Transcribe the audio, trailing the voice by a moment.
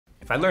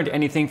If I learned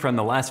anything from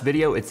the last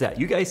video, it's that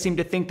you guys seem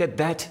to think that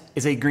that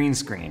is a green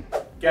screen.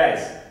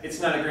 Guys, it's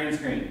not a green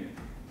screen.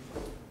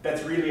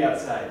 That's really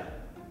outside.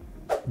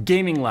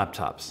 Gaming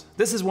laptops.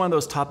 This is one of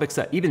those topics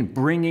that even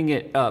bringing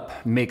it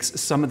up makes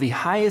some of the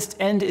highest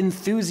end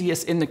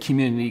enthusiasts in the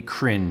community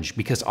cringe,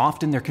 because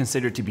often they're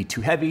considered to be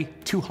too heavy,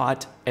 too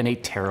hot, and a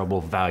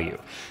terrible value.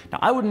 Now,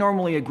 I would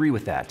normally agree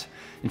with that.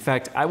 In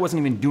fact, I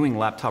wasn't even doing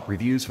laptop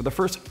reviews for the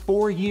first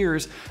 4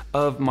 years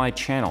of my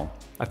channel.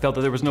 I felt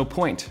that there was no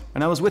point,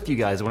 and I was with you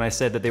guys when I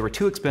said that they were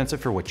too expensive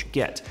for what you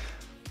get.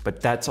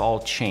 But that's all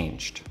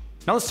changed.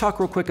 Now let's talk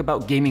real quick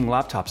about gaming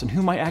laptops and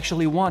who might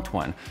actually want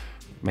one.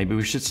 Maybe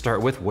we should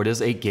start with, what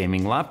is a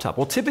gaming laptop?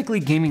 Well, typically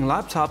gaming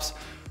laptops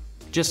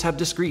just have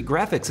discrete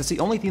graphics. It's the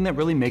only thing that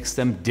really makes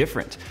them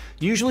different.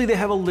 Usually they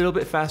have a little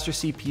bit faster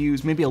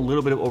CPUs, maybe a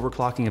little bit of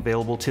overclocking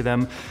available to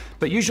them,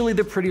 but usually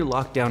they're pretty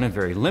locked down and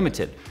very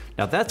limited.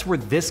 Now that's where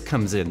this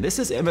comes in. This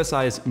is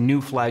MSI's new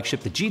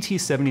flagship, the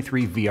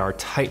GT73VR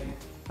Titan.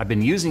 I've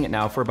been using it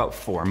now for about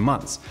 4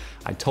 months.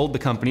 I told the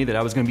company that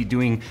I was going to be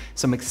doing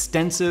some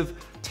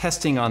extensive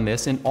testing on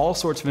this in all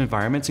sorts of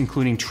environments,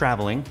 including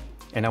traveling,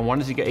 and I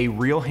wanted to get a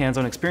real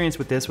hands-on experience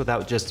with this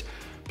without just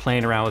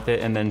playing around with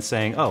it and then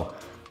saying, oh,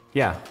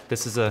 yeah,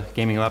 this is a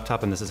gaming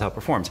laptop and this is how it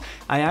performs.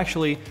 I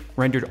actually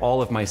rendered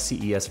all of my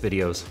CES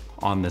videos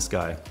on this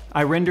guy.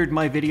 I rendered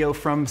my video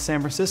from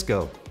San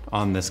Francisco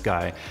on this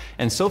guy.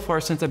 And so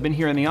far, since I've been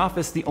here in the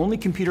office, the only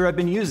computer I've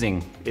been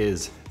using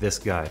is this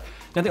guy.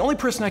 Now, the only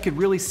person I could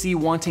really see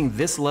wanting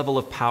this level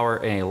of power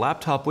in a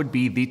laptop would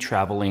be the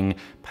traveling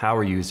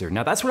power user.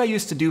 Now, that's what I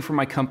used to do for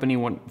my company.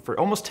 For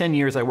almost 10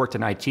 years, I worked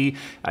in IT.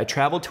 I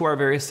traveled to our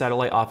various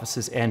satellite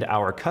offices and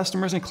our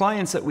customers and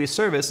clients that we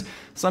service,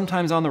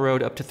 sometimes on the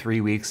road up to 3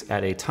 weeks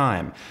at a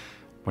time.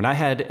 When I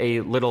had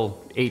a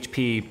little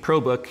HP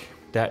ProBook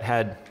that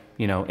had,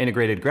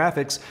 integrated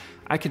graphics,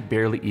 I could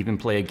barely even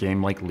play a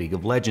game like League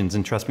of Legends,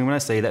 and trust me when I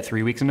say that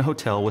 3 weeks in a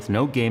hotel with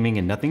no gaming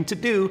and nothing to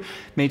do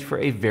made for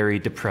a very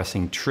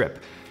depressing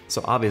trip.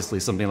 So obviously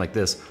something like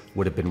this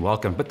would have been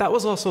welcome, but that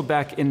was also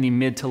back in the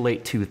mid to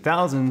late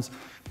 2000s,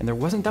 and there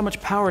wasn't that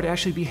much power to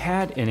actually be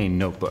had in a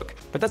notebook.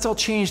 But that's all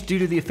changed due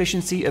to the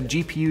efficiency of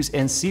GPUs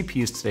and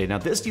CPUs today. Now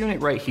this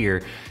unit right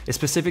here is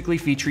specifically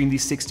featuring the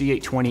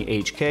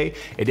 6820HK.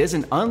 It is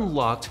an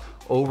unlocked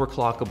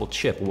overclockable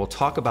chip. We'll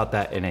talk about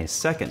that in a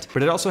second.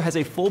 But it also has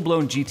a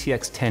full-blown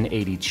GTX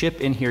 1080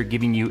 chip in here,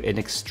 giving you an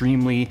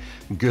extremely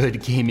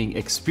good gaming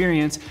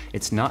experience.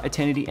 It's not a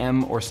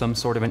 1080M or some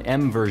sort of an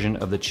M version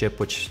of the chip,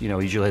 which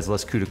usually has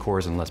less CUDA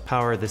cores and less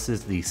power. This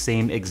is the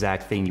same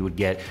exact thing you would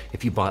get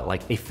if you bought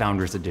like a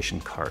Founders Edition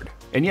card.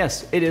 And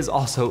yes, it is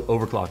also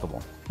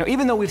overclockable. Now,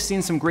 even though we've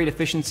seen some great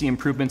efficiency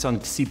improvements on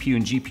CPU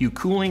and GPU,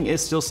 cooling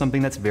is still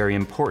something that's very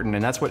important,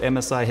 and that's what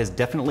MSI has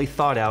definitely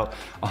thought out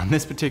on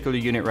this particular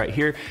unit right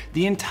here.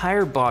 The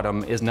entire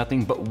bottom is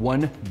nothing but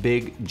one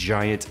big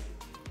giant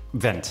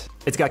vent.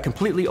 It's got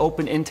completely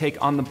open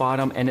intake on the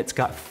bottom, and it's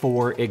got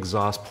 4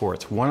 exhaust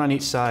ports, 1 on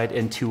each side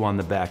and 2 on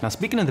the back. Now,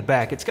 speaking of the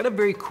back, it's got a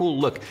very cool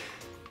look.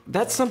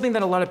 That's something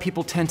that a lot of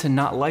people tend to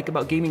not like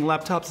about gaming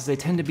laptops, is they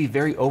tend to be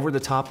very over the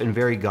top and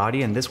very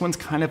gaudy, and this one's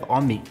kind of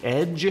on the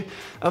edge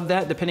of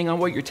that, depending on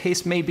what your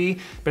taste may be.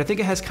 But I think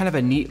it has kind of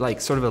a neat,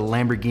 like sort of a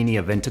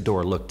Lamborghini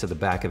Aventador look to the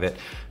back of it.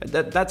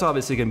 That's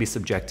obviously gonna be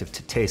subjective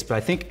to taste, but I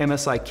think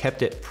MSI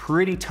kept it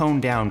pretty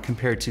toned down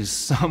compared to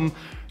some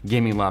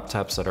gaming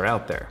laptops that are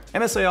out there.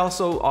 MSI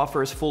also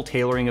offers full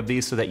tailoring of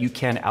these so that you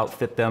can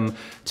outfit them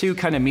to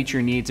kind of meet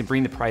your needs and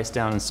bring the price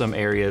down in some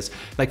areas.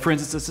 Like for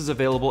instance, this is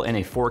available in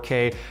a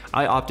 4K.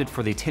 I opted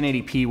for the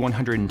 1080p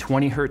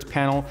 120Hz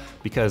panel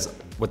because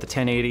with the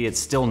 1080, it's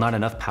still not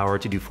enough power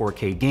to do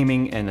 4K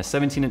gaming, and a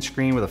 17-inch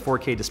screen with a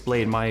 4K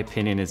display, in my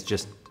opinion, is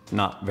just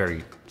not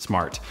very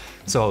smart.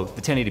 So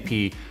the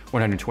 1080p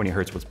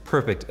 120Hz was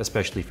perfect,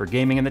 especially for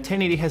gaming, and the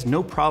 1080 has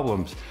no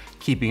problems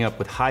keeping up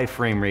with high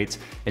frame rates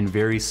and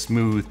very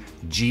smooth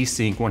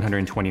G-Sync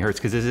 120Hz,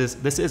 because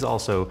this is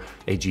also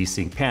a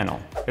G-Sync panel.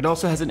 It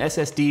also has an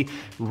SSD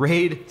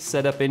RAID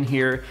setup in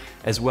here,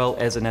 as well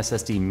as an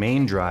SSD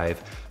main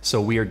drive, so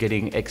we are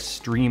getting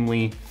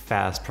extremely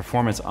fast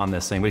performance on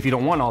this thing. But if you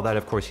don't want all that,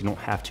 of course, you don't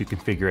have to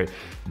configure it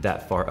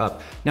that far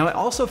up. Now, it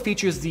also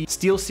features the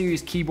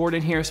SteelSeries keyboard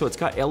in here, so it's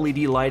got LED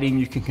lighting.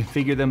 You can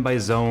configure them by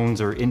zones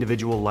or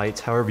individual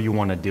lights, however you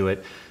want to do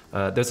it.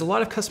 There's a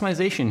lot of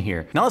customization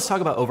here. Now let's talk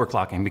about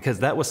overclocking, because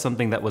that was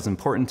something that was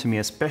important to me,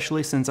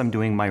 especially since I'm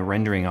doing my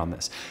rendering on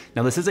this.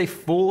 Now this is a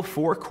full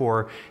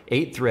 4-core,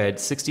 8-thread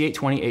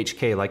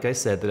 6820HK, like I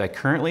said, that I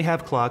currently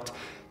have clocked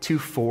to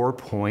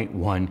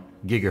 4.1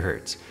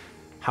 gigahertz.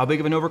 How big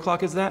of an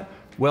overclock is that?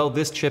 Well,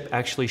 this chip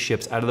actually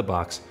ships out of the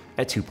box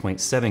at 2.7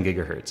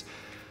 gigahertz.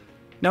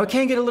 Now it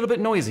can get a little bit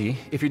noisy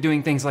if you're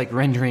doing things like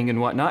rendering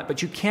and whatnot,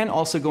 but you can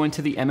also go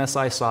into the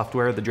MSI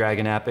software, the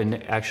Dragon app,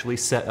 and actually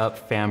set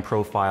up fan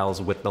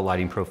profiles with the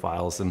lighting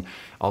profiles and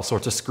all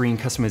sorts of screen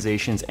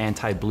customizations,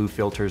 anti-blue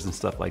filters and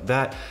stuff like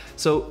that.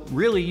 So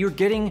really you're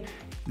getting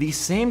the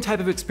same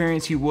type of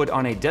experience you would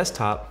on a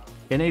desktop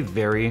in a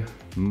very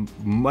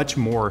much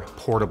more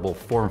portable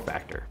form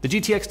factor. The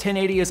GTX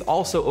 1080 is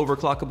also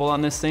overclockable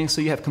on this thing,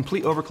 so you have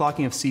complete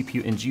overclocking of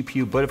CPU and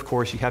GPU, but of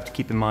course you have to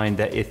keep in mind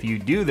that if you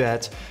do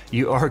that,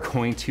 you are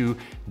going to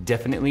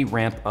definitely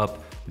ramp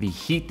up the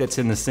heat that's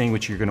in this thing,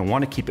 which you're gonna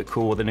wanna keep it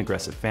cool with an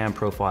aggressive fan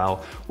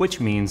profile, which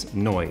means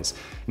noise.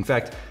 In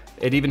fact,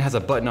 it even has a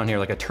button on here,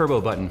 like a turbo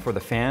button for the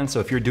fan. So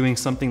if you're doing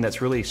something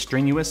that's really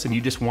strenuous and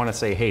you just wanna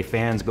say, hey,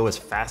 fans, go as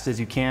fast as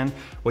you can,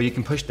 well, you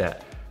can push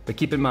that. But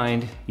keep in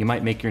mind, you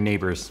might make your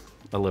neighbors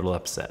a little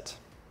upset.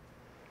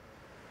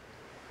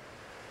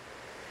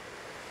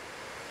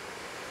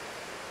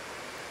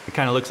 It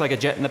kind of looks like a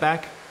jet in the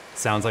back.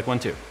 Sounds like one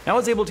too. I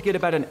was able to get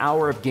about an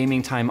hour of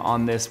gaming time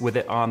on this with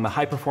it on the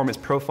high performance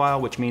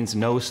profile, which means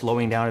no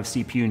slowing down of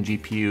CPU and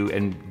GPU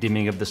and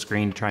dimming of the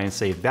screen to try and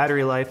save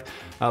battery life.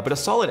 But a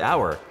solid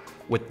hour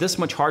with this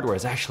much hardware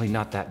is actually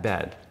not that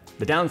bad.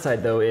 The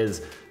downside though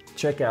is,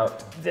 check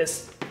out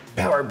this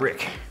power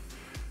brick.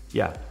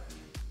 Yeah,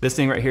 this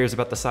thing right here is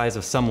about the size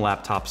of some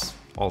laptops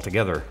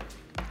altogether.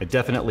 It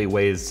definitely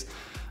weighs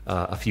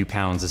a few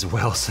pounds as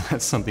well, so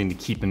that's something to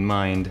keep in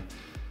mind.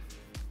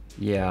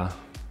 Yeah.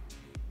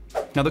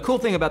 Now the cool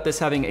thing about this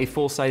having a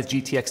full-size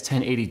GTX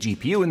 1080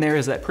 GPU in there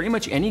is that pretty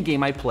much any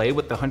game I play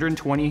with the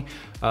 120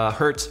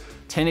 Hertz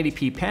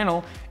 1080p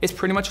panel is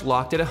pretty much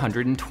locked at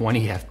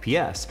 120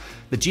 FPS.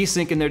 The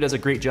G-Sync in there does a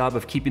great job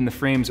of keeping the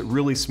frames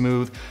really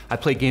smooth. I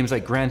play games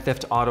like Grand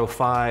Theft Auto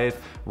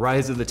 5,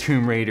 Rise of the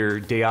Tomb Raider,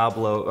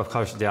 Diablo. Of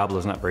course, Diablo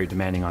is not very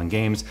demanding on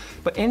games,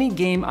 but any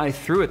game I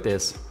threw at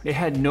this, it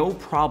had no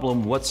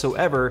problem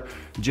whatsoever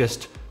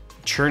just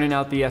churning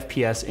out the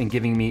FPS and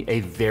giving me a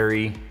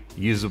very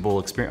usable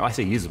experience. Oh, I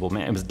say usable,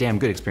 man, it was a damn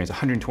good experience.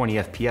 120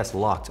 FPS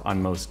locked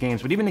on most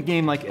games, but even a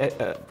game like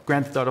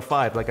Grand Theft Auto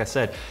 5, like I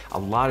said, a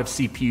lot of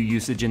CPU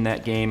usage in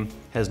that game,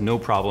 has no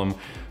problem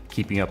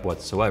keeping up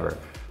whatsoever.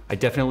 I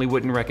definitely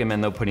wouldn't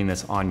recommend though putting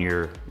this on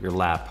your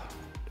lap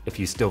if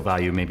you still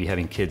value maybe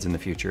having kids in the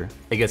future.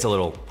 It gets a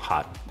little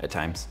hot at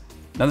times.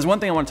 Now there's one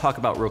thing I want to talk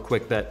about real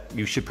quick that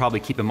you should probably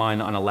keep in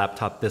mind on a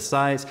laptop this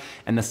size,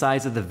 and the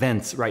size of the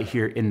vents right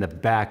here in the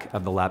back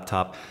of the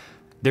laptop.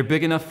 They're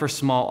big enough for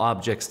small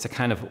objects to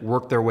kind of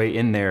work their way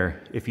in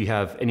there if you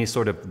have any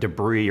sort of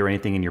debris or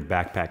anything in your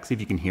backpack. See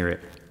if you can hear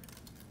it.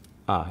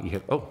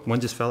 Oh, one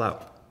just fell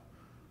out.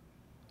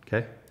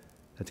 Okay,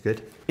 that's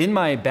good. In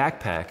my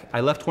backpack, I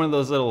left one of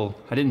those little,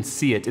 I didn't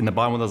see it, in the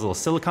bottom of those little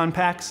silicone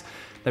packs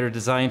that are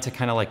designed to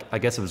kind of like, I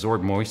guess,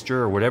 absorb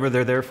moisture or whatever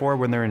they're there for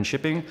when they're in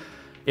shipping.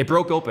 It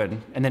broke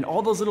open, and then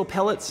all those little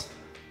pellets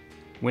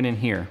went in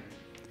here.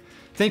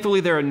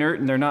 Thankfully, they're inert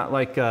and they're not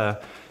like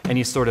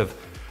any sort of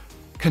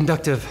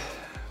conductive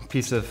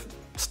piece of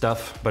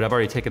stuff, but I've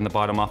already taken the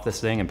bottom off this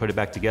thing and put it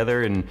back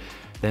together, and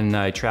then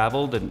I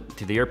traveled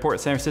to the airport in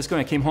San Francisco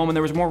and I came home and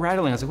there was more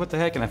rattling. I was like, what the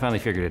heck? And I finally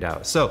figured it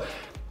out. So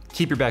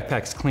keep your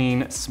backpacks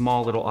clean.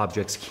 Small little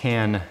objects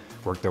can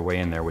work their way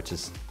in there, which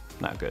is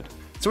not good.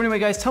 So anyway,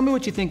 guys, tell me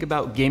what you think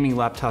about gaming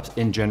laptops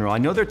in general. I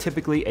know they're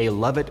typically a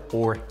love it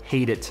or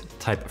hate it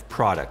type of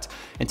product.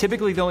 And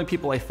typically the only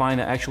people I find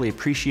that actually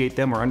appreciate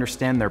them or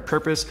understand their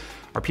purpose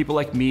are people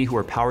like me who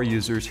are power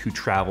users who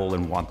travel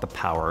and want the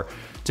power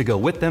to go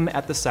with them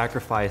at the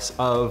sacrifice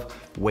of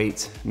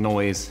weight,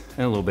 noise,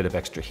 and a little bit of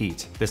extra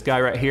heat. This guy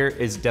right here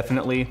is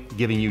definitely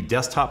giving you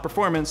desktop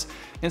performance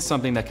and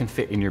something that can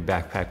fit in your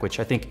backpack,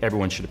 which I think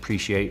everyone should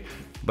appreciate,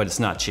 but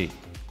it's not cheap.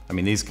 I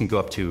mean, these can go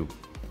up to,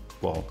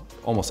 well,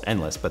 almost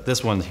endless, but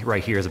this one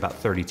right here is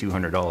about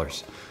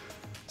 $3,200.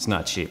 It's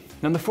not cheap.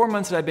 Now, in the 4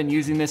 months that I've been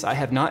using this, I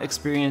have not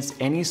experienced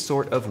any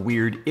sort of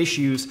weird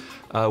issues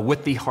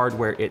with the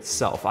hardware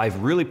itself.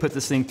 I've really put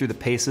this thing through the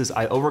paces.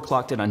 I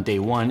overclocked it on day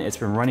one. It's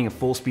been running a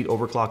full speed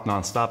overclock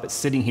nonstop. It's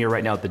sitting here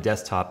right now at the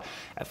desktop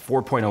at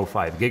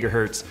 4.05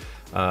 gigahertz.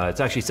 It's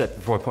actually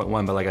set for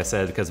 4.1, but like I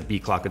said, because of B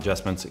clock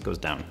adjustments, it goes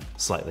down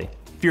slightly.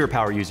 If you're a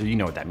power user, you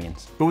know what that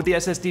means. But with the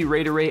SSD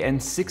RAID array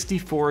and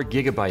 64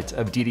 gigabytes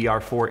of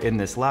DDR4 in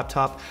this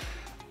laptop,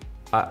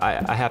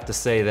 I have to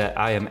say that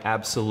I am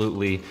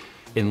absolutely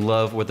in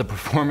love with the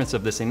performance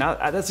of this thing. Now,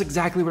 that's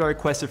exactly what I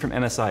requested from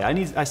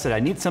MSI. I said I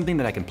need something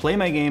that I can play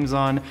my games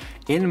on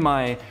in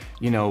my,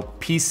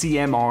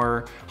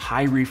 PCMR,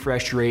 high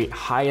refresh rate,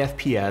 high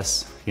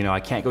FPS. I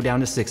can't go down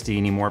to 60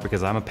 anymore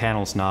because I'm a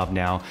panel snob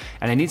now.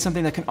 And I need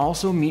something that can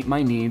also meet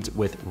my needs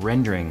with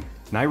rendering.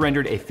 And I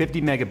rendered a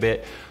 50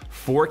 megabit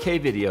 4K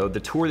video,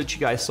 the tour that you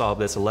guys saw of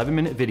this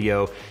 11-minute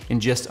video, in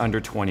just under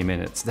 20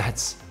 minutes.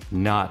 That's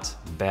not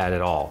bad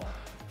at all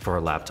for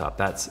a laptop.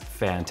 That's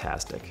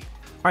fantastic.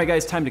 All right,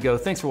 guys, time to go.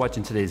 Thanks for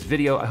watching today's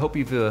video. I hope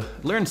you've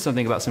learned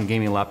something about some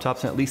gaming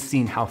laptops and at least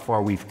seen how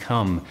far we've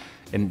come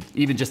in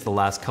even just the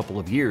last couple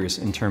of years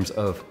in terms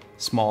of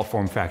small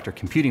form factor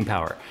computing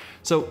power.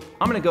 So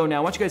I'm gonna go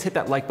now. Why don't you guys hit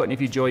that like button if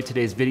you enjoyed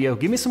today's video.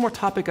 Give me some more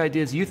topic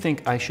ideas you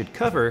think I should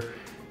cover.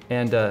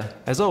 And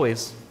as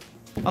always,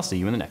 I'll see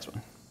you in the next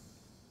one.